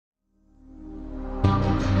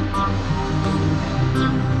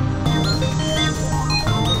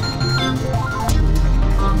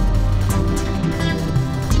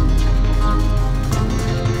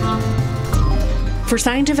For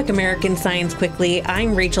Scientific American Science Quickly,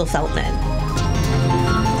 I'm Rachel Feltman.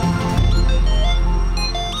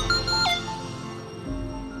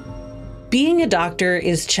 Being a doctor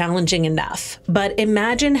is challenging enough, but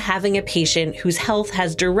imagine having a patient whose health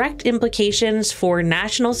has direct implications for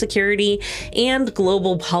national security and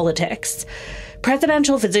global politics.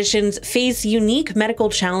 Presidential physicians face unique medical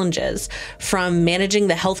challenges, from managing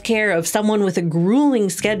the healthcare of someone with a grueling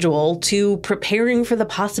schedule to preparing for the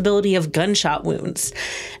possibility of gunshot wounds.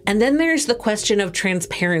 And then there's the question of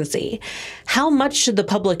transparency. How much should the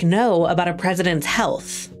public know about a president's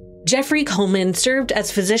health? Jeffrey Kuhlman served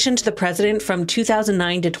as physician to the president from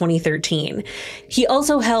 2009 to 2013. He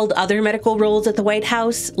also held other medical roles at the White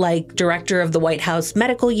House, like director of the White House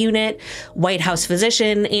Medical Unit, White House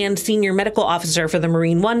physician, and senior medical officer for the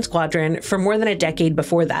Marine One Squadron for more than a decade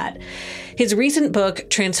before that. His recent book,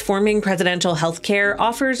 Transforming Presidential Healthcare,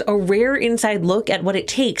 offers a rare inside look at what it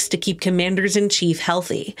takes to keep commanders-in-chief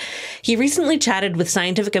healthy. He recently chatted with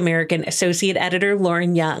Scientific American associate editor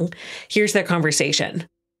Lauren Young. Here's their conversation.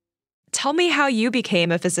 Tell me how you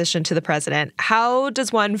became a physician to the president. How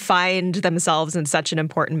does one find themselves in such an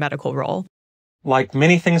important medical role? Like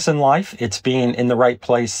many things in life, it's being in the right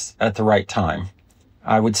place at the right time.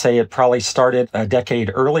 I would say it probably started a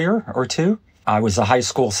decade earlier or two. I was a high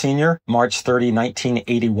school senior, March 30,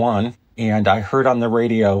 1981, and I heard on the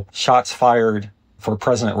radio shots fired for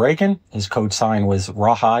President Reagan. His code sign was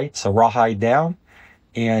Rawhide, so Rawhide down,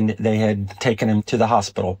 and they had taken him to the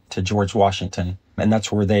hospital, to George Washington, and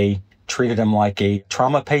that's where they treated him like a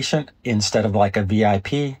trauma patient instead of like a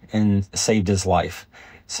VIP and saved his life.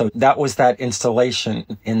 So that was that installation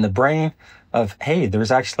in the brain of, hey,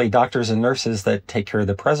 there's actually doctors and nurses that take care of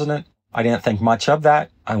the president. I didn't think much of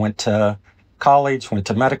that. I went to college, went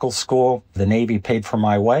to medical school. The Navy paid for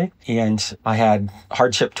my way. And I had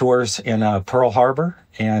hardship tours in Pearl Harbor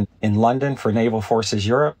and in London for Naval Forces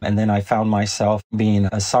Europe. And then I found myself being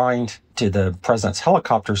assigned to the president's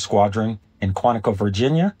helicopter squadron in Quantico,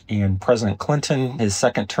 Virginia. And President Clinton, his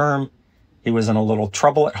second term, he was in a little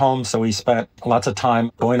trouble at home, so he spent lots of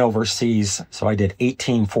time going overseas. So I did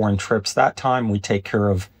 18 foreign trips that time. We take care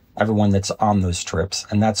of everyone that's on those trips.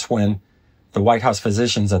 And that's when the White House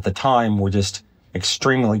physicians at the time were just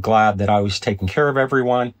extremely glad that I was taking care of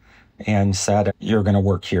everyone and said, you're going to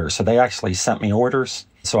work here. So they actually sent me orders.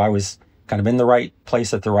 So I was kind of in the right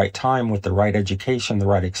place at the right time with the right education, the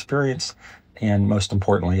right experience, and most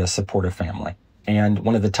importantly, a supportive family. And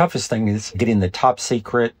one of the toughest things is getting the top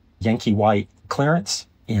secret Yankee White clearance.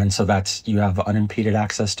 And so that's, you have unimpeded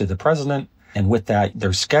access to the president. And with that,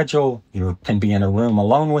 their schedule, you can be in a room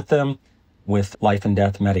alone with them with life and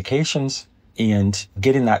death medications. And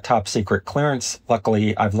getting that top secret clearance,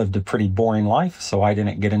 luckily, I've lived a pretty boring life, so I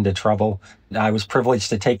didn't get into trouble. I was privileged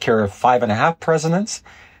to take care of 5.5 presidents.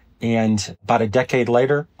 And about a decade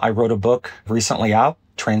later, I wrote a book recently out,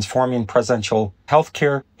 Transforming Presidential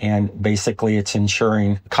Healthcare, and basically it's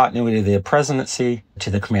ensuring continuity of the presidency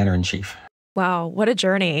to the commander-in-chief. Wow, what a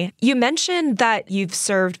journey. You mentioned that you've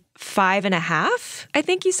served 5.5, I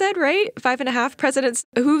think you said, right? 5.5 presidents.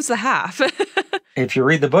 Who's the half? If you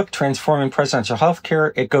read the book, Transforming Presidential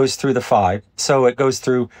Healthcare, it goes through the 5. So it goes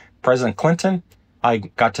through President Clinton. I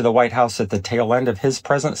got to the White House at the tail end of his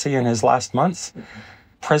presidency in his last months.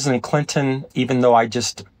 President Clinton, even though I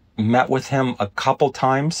just met with him a couple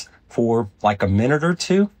times for like a minute or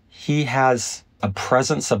two, he has a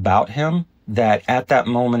presence about him that at that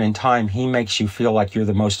moment in time, he makes you feel like you're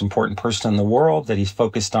the most important person in the world, that he's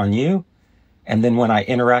focused on you. And then when I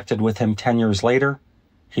interacted with him 10 years later,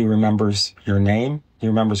 he remembers your name. He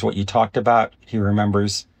remembers what you talked about. He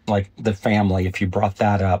remembers like the family, if you brought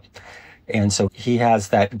that up. And so he has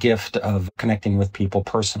that gift of connecting with people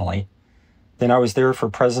personally. Then I was there for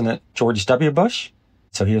President George W. Bush.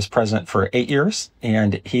 So he was president for 8 years,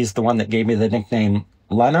 and he's the one that gave me the nickname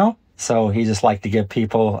Leno. So he just liked to give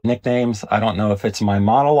people nicknames. I don't know if it's my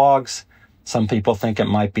monologues. Some people think it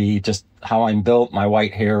might be just how I'm built, my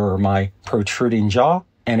white hair or my protruding jaw.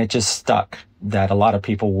 And it just stuck that a lot of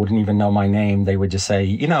people wouldn't even know my name. They would just say,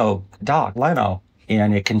 you know, Doc Leno.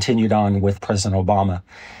 And it continued on with President Obama.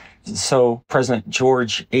 So President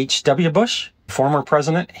George H.W. Bush, former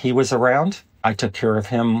president, he was around. I took care of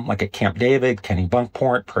him like at Camp David, Kenny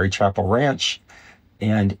Bunkport, Prairie Chapel Ranch.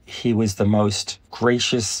 And he was the most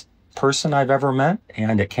gracious person I've ever met.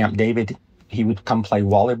 And at Camp David, he would come play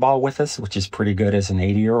volleyball with us, which is pretty good as an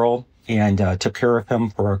 80-year-old, and took care of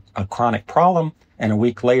him for a chronic problem. And a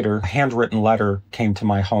week later, a handwritten letter came to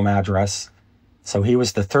my home address. So he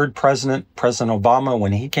was the third president, President Obama,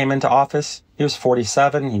 when he came into office. He was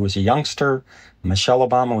 47. He was a youngster. Michelle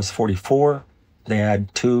Obama was 44. They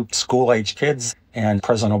had 2 school-age kids. And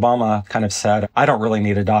President Obama kind of said, I don't really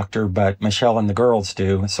need a doctor, but Michelle and the girls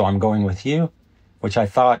do, so I'm going with you, which I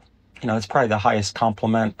thought, it's probably the highest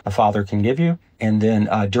compliment a father can give you. And then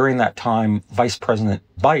during that time, Vice President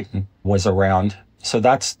Biden was around. So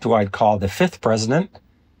that's who I'd call the 5th president.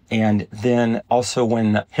 And then also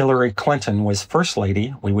when Hillary Clinton was first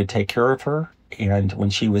lady, we would take care of her. And when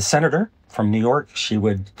she was senator from New York, she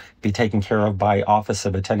would be taken care of by Office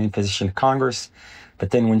of Attending Physician to Congress. But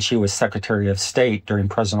then when she was Secretary of State during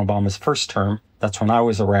President Obama's first term, that's when I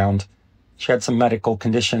was around. She had some medical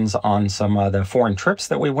conditions on some of the foreign trips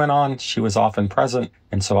that we went on. She was often present,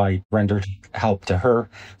 and so I rendered help to her.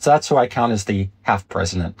 So that's who I count as the half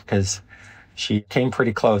president, because she came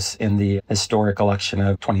pretty close in the historic election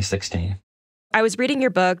of 2016. I was reading your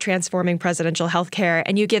book, Transforming Presidential Healthcare,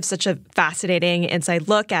 and you give such a fascinating inside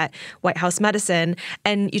look at White House medicine.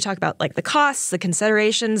 And you talk about the costs, the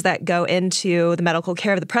considerations that go into the medical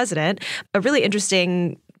care of the president. A really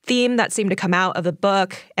interesting theme that seemed to come out of the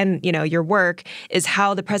book and, your work is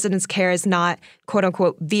how the president's care is not, quote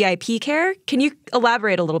unquote, VIP care. Can you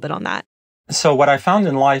elaborate a little bit on that? So what I found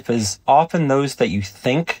in life is often those that you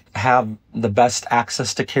think have the best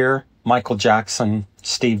access to care, Michael Jackson,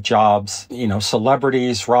 Steve Jobs,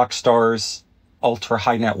 celebrities, rock stars, ultra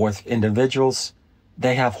high net worth individuals,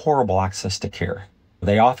 they have horrible access to care.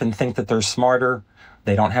 They often think that they're smarter.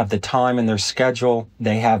 They don't have the time in their schedule.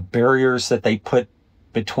 They have barriers that they put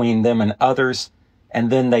between them and others.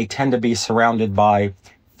 And then they tend to be surrounded by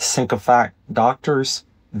sycophant doctors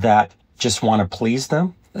that just want to please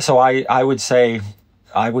them. So I would say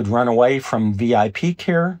I would run away from VIP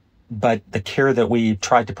care, but the care that we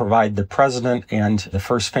tried to provide the president and the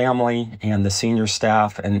first family and the senior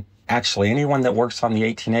staff, and actually anyone that works on the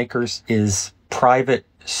 18 acres, is private,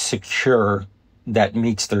 secure, that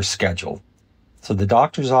meets their schedule. So the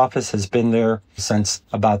doctor's office has been there since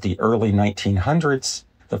about the early 1900s.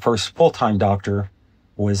 The first full-time doctor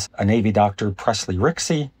was a Navy doctor, Presley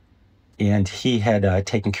Rixey, and he had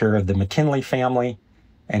taken care of the McKinley family.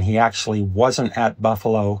 And he actually wasn't at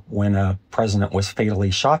Buffalo when a president was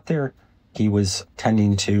fatally shot there. He was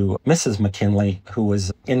tending to Mrs. McKinley, who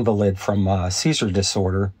was invalid from seizure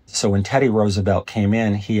disorder. So when Teddy Roosevelt came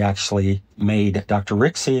in, he actually made Dr.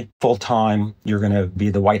 Rixey full-time. You're going to be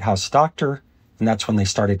the White House doctor. And that's when they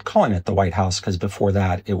started calling it the White House, because before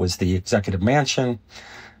that, it was the Executive Mansion.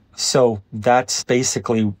 So that's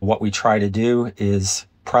basically what we try to do, is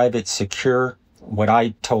private, secure. What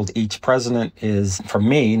I told each president is, for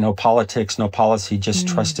me, no politics, no policy, just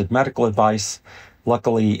trusted medical advice.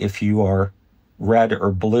 Luckily, if you are red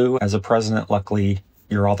or blue as a president, luckily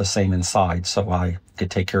you're all the same inside. So I could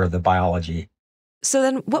take care of the biology. So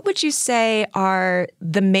then what would you say are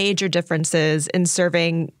the major differences in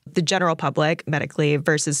serving the general public medically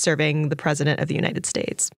versus serving the president of the United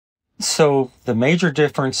States? So the major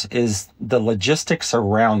difference is the logistics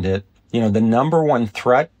around it. The number one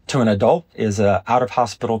threat to an adult is a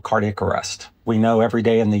out-of-hospital cardiac arrest. We know every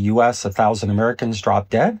day in the U.S., 1,000 Americans drop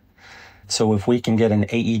dead. So if we can get an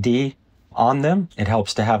AED on them, it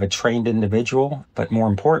helps to have a trained individual, but more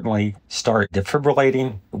importantly, start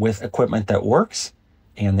defibrillating with equipment that works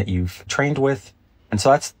and that you've trained with. And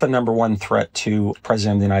so that's the number one threat to the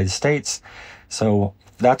President of the United States. So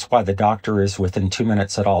that's why the doctor is within 2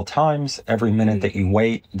 minutes at all times. Every minute that you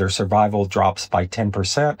wait, their survival drops by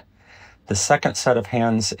 10%. The second set of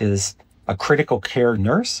hands is a critical care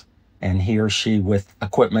nurse, and he or she with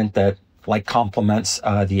equipment that complements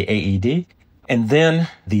the AED. And then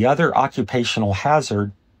the other occupational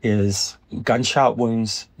hazard is gunshot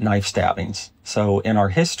wounds, knife stabbings. So in our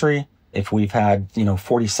history, if we've had,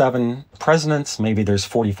 47 presidents, maybe there's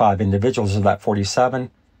 45 individuals of that 47,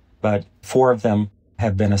 but 4 of them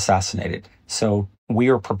have been assassinated. So we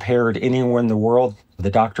are prepared anywhere in the world, the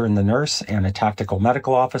doctor and the nurse and a tactical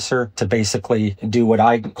medical officer, to basically do what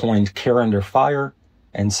I coined care under fire.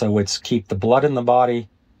 And so it's keep the blood in the body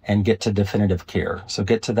and get to definitive care. So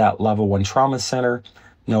get to that level 1 trauma center,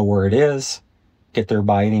 know where it is, get there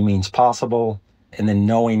by any means possible, and then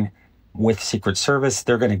knowing with Secret Service,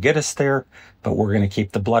 they're going to get us there, but we're going to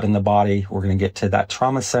keep the blood in the body. We're going to get to that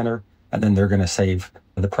trauma center, and then they're going to save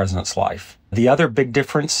the president's life. The other big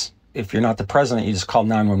difference, if you're not the president, you just call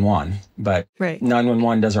 911, but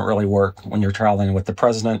 911 doesn't really work when you're traveling with the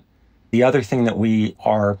president. The other thing that we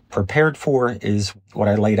are prepared for is what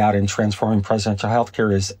I laid out in Transforming Presidential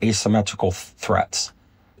Healthcare is asymmetrical threats.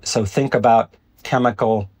 So think about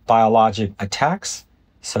chemical, biologic attacks.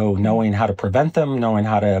 So knowing how to prevent them, knowing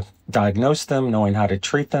how to diagnose them, knowing how to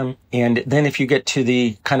treat them. And then if you get to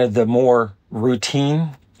the kind of the more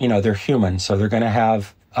routine, they're human. So they're going to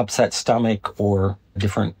have upset stomach or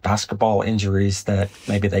different basketball injuries that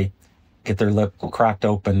maybe they get their lip cracked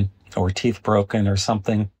open or teeth broken or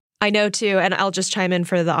something. I know too, and I'll just chime in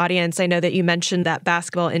for the audience. I know that you mentioned that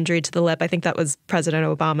basketball injury to the lip. I think that was President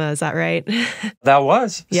Obama. Is that right? That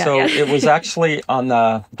was. Yeah. So it was actually on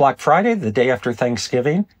the Black Friday, the day after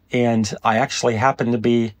Thanksgiving. And I actually happened to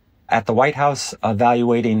be at the White House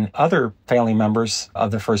evaluating other family members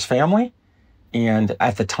of the first family. And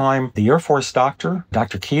at the time, the Air Force doctor,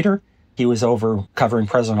 Dr. Keeter, he was over covering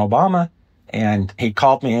President Obama. And he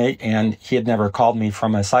called me, and he had never called me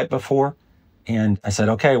from a site before. And I said,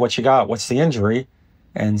 okay, what you got? What's the injury?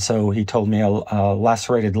 And so he told me a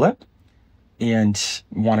lacerated lip and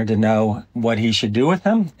wanted to know what he should do with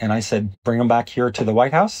him. And I said, bring him back here to the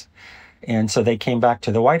White House. And so they came back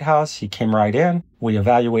to the White House. He came right in. We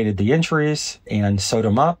evaluated the injuries and sewed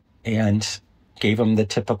him up and gave him the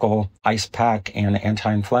typical ice pack and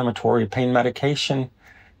anti-inflammatory pain medication.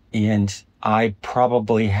 And I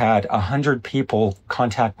probably had 100 people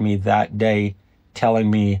contact me that day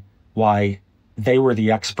telling me why they were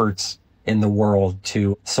the experts in the world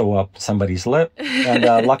to sew up somebody's lip.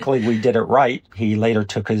 And luckily we did it right. He later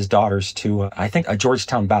took his daughters to, I think, a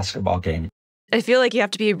Georgetown basketball game. I feel like you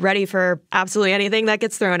have to be ready for absolutely anything that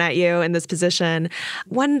gets thrown at you in this position.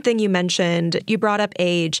 One thing you mentioned, you brought up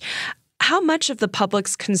age. How much of the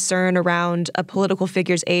public's concern around a political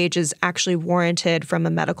figure's age is actually warranted from a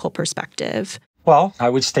medical perspective? Well, I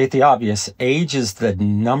would state the obvious. Age is the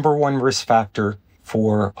number one risk factor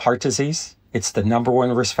for heart disease. It's the number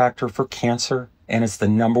one risk factor for cancer, and it's the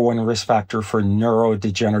number one risk factor for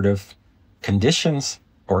neurodegenerative conditions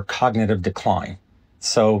or cognitive decline.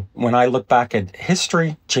 So when I look back at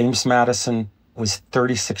history, James Madison was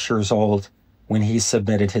 36 years old when he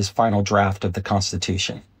submitted his final draft of the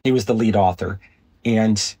Constitution. He was the lead author.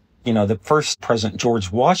 And, the first president,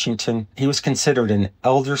 George Washington, he was considered an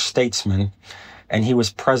elder statesman, and he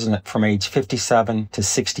was president from age 57 to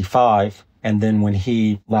 65. And then when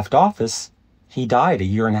he left office, he died a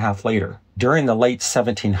year and a half later. During the late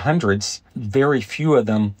 1700s, very few of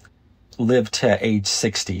them lived to age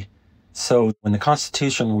 60. So when the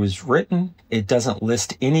Constitution was written, it doesn't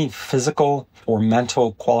list any physical or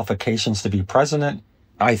mental qualifications to be president.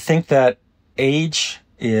 I think that age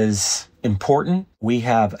is important. We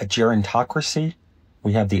have a gerontocracy.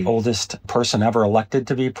 We have the oldest person ever elected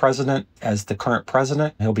to be president as the current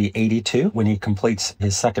president. He'll be 82 when he completes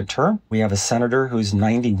his second term. We have a senator who's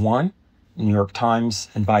 91. New York Times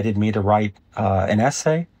invited me to write an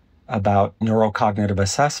essay about neurocognitive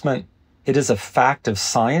assessment. It is a fact of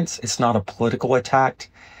science. It's not a political attack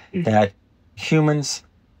that humans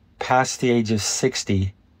past the age of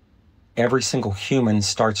 60, every single human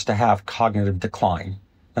starts to have cognitive decline.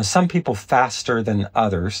 Now, some people faster than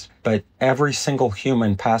others, but every single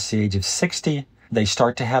human past the age of 60, they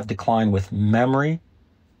start to have decline with memory,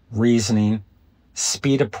 reasoning,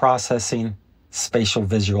 speed of processing, spatial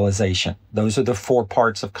visualization. Those are the 4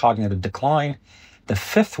 parts of cognitive decline. The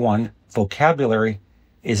 5th one, vocabulary,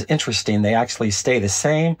 is interesting. They actually stay the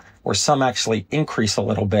same, or some actually increase a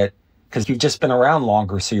little bit because you've just been around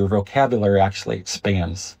longer, so your vocabulary actually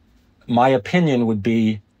expands. My opinion would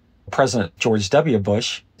be President George W.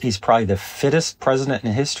 Bush. He's probably the fittest president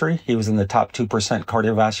in history. He was in the top 2%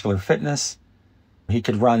 cardiovascular fitness. He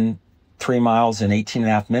could run 3 miles in 18 and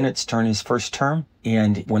a half minutes during his first term.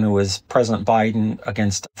 And when it was President Biden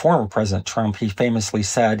against former President Trump, he famously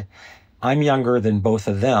said, I'm younger than both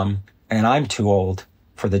of them, and I'm too old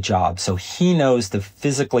for the job. So he knows the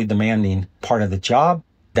physically demanding part of the job.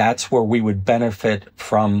 That's where we would benefit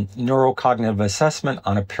from neurocognitive assessment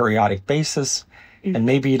on a periodic basis. And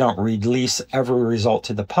maybe you don't release every result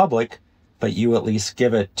to the public, but you at least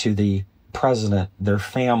give it to the president, their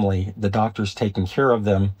family, the doctors taking care of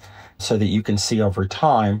them, so that you can see over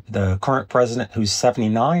time. The current president, who's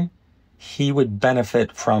 79, he would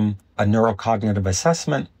benefit from a neurocognitive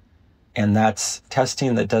assessment, and that's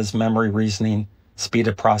testing that does memory, reasoning, speed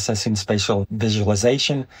of processing, spatial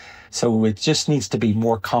visualization. So it just needs to be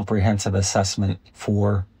more comprehensive assessment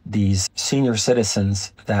for these senior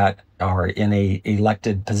citizens that are in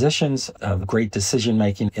elected positions of great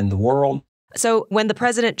decision-making in the world. So when the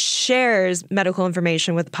president shares medical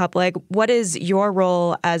information with the public, what is your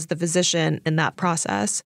role as the physician in that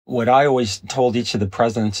process? What I always told each of the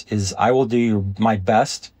presidents is I will do my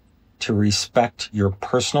best to respect your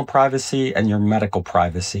personal privacy and your medical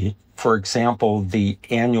privacy. For example, the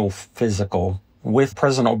annual physical. With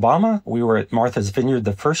President Obama, we were at Martha's Vineyard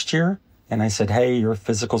the first year. And I said, hey, your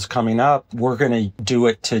physical's coming up. We're going to do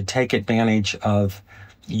it to take advantage of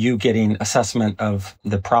you getting assessment of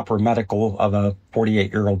the proper medical of a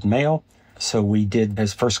 48-year-old male. So we did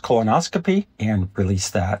his first colonoscopy and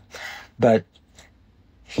released that. But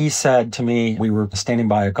he said to me, we were standing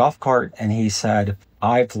by a golf cart, and he said,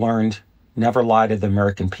 I've learned never lie to the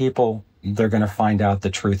American people. They're going to find out the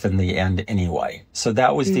truth in the end anyway. So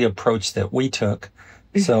that was the approach that we took.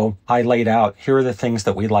 So I laid out, here are the things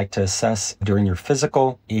that we'd like to assess during your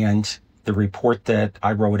physical, and the report that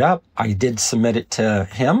I wrote up, I did submit it to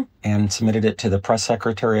him and submitted it to the press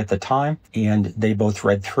secretary at the time, and they both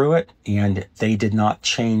read through it, and they did not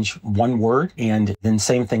change one word. And then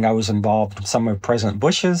same thing, I was involved in some of President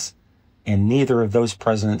Bush's, and neither of those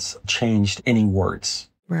presidents changed any words.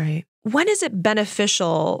 Right. When is it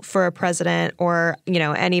beneficial for a president or,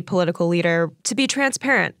 any political leader to be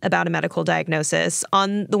transparent about a medical diagnosis?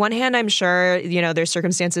 On the one hand, I'm sure, there's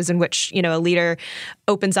circumstances in which, a leader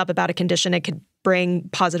opens up about a condition. It could bring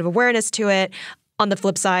positive awareness to it. On the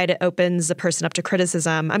flip side, it opens a person up to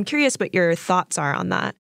criticism. I'm curious what your thoughts are on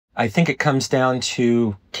that. I think it comes down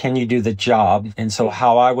to, can you do the job? And so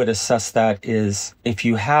how I would assess that is, if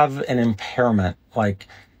you have an impairment, like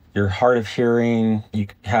you're hard of hearing, you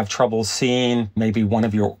have trouble seeing, maybe one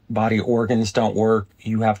of your body organs don't work,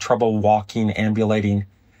 you have trouble walking, ambulating.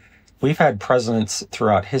 We've had presidents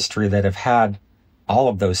throughout history that have had all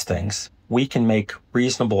of those things. We can make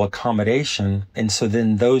reasonable accommodation, and so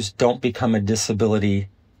then those don't become a disability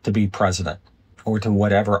to be president or to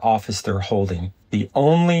whatever office they're holding. The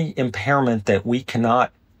only impairment that we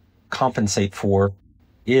cannot compensate for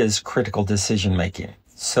is critical decision making.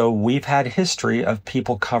 So we've had history of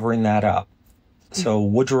people covering that up. So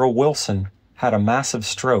Woodrow Wilson had a massive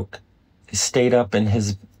stroke. He stayed up in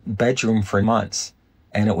his bedroom for months,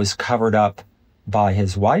 and it was covered up by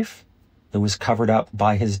his wife. It was covered up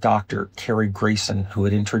by his doctor, Cary Grayson, who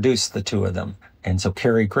had introduced the two of them. And so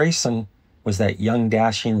Cary Grayson was that young,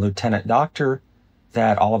 dashing lieutenant doctor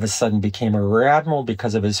that all of a sudden became a rear admiral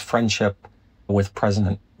because of his friendship with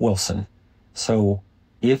President Wilson. So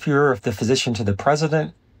if you're the physician to the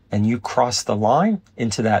president and you cross the line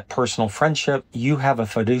into that personal friendship, you have a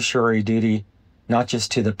fiduciary duty, not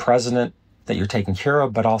just to the president that you're taking care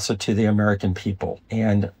of, but also to the American people.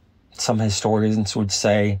 And some historians would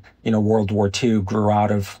say, World War II grew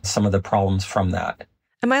out of some of the problems from that.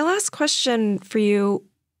 And my last question for you,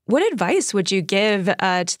 what advice would you give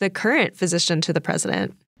to the current physician to the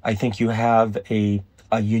president? I think you have a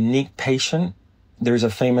unique patient. There's a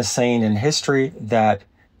famous saying in history that,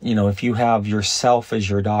 if you have yourself as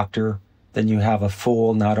your doctor, then you have a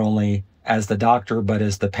fool not only as the doctor, but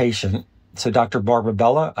as the patient. So Dr.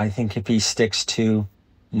 Barbabella, I think if he sticks to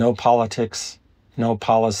no politics, no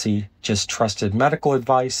policy, just trusted medical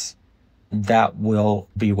advice, that will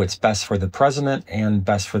be what's best for the president and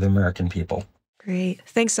best for the American people. Great.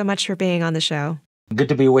 Thanks so much for being on the show. Good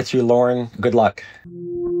to be with you, Lauren. Good luck.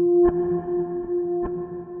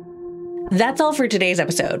 That's all for today's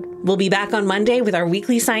episode. We'll be back on Monday with our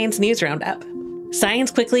weekly science news roundup. Science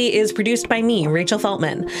Quickly is produced by me, Rachel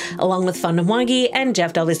Feltman, along with Fonda Mwangi and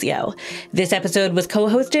Jeff DelViscio. This episode was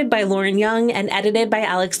co-hosted by Lauren Young and edited by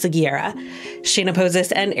Alex Sugiura. Shayna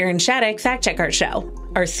Posses and Aaron Shattuck fact-check our show.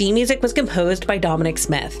 Our theme music was composed by Dominic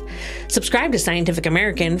Smith. Subscribe to Scientific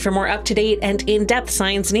American for more up-to-date and in-depth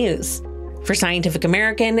science news. For Scientific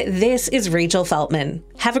American, this is Rachel Feltman.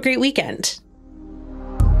 Have a great weekend.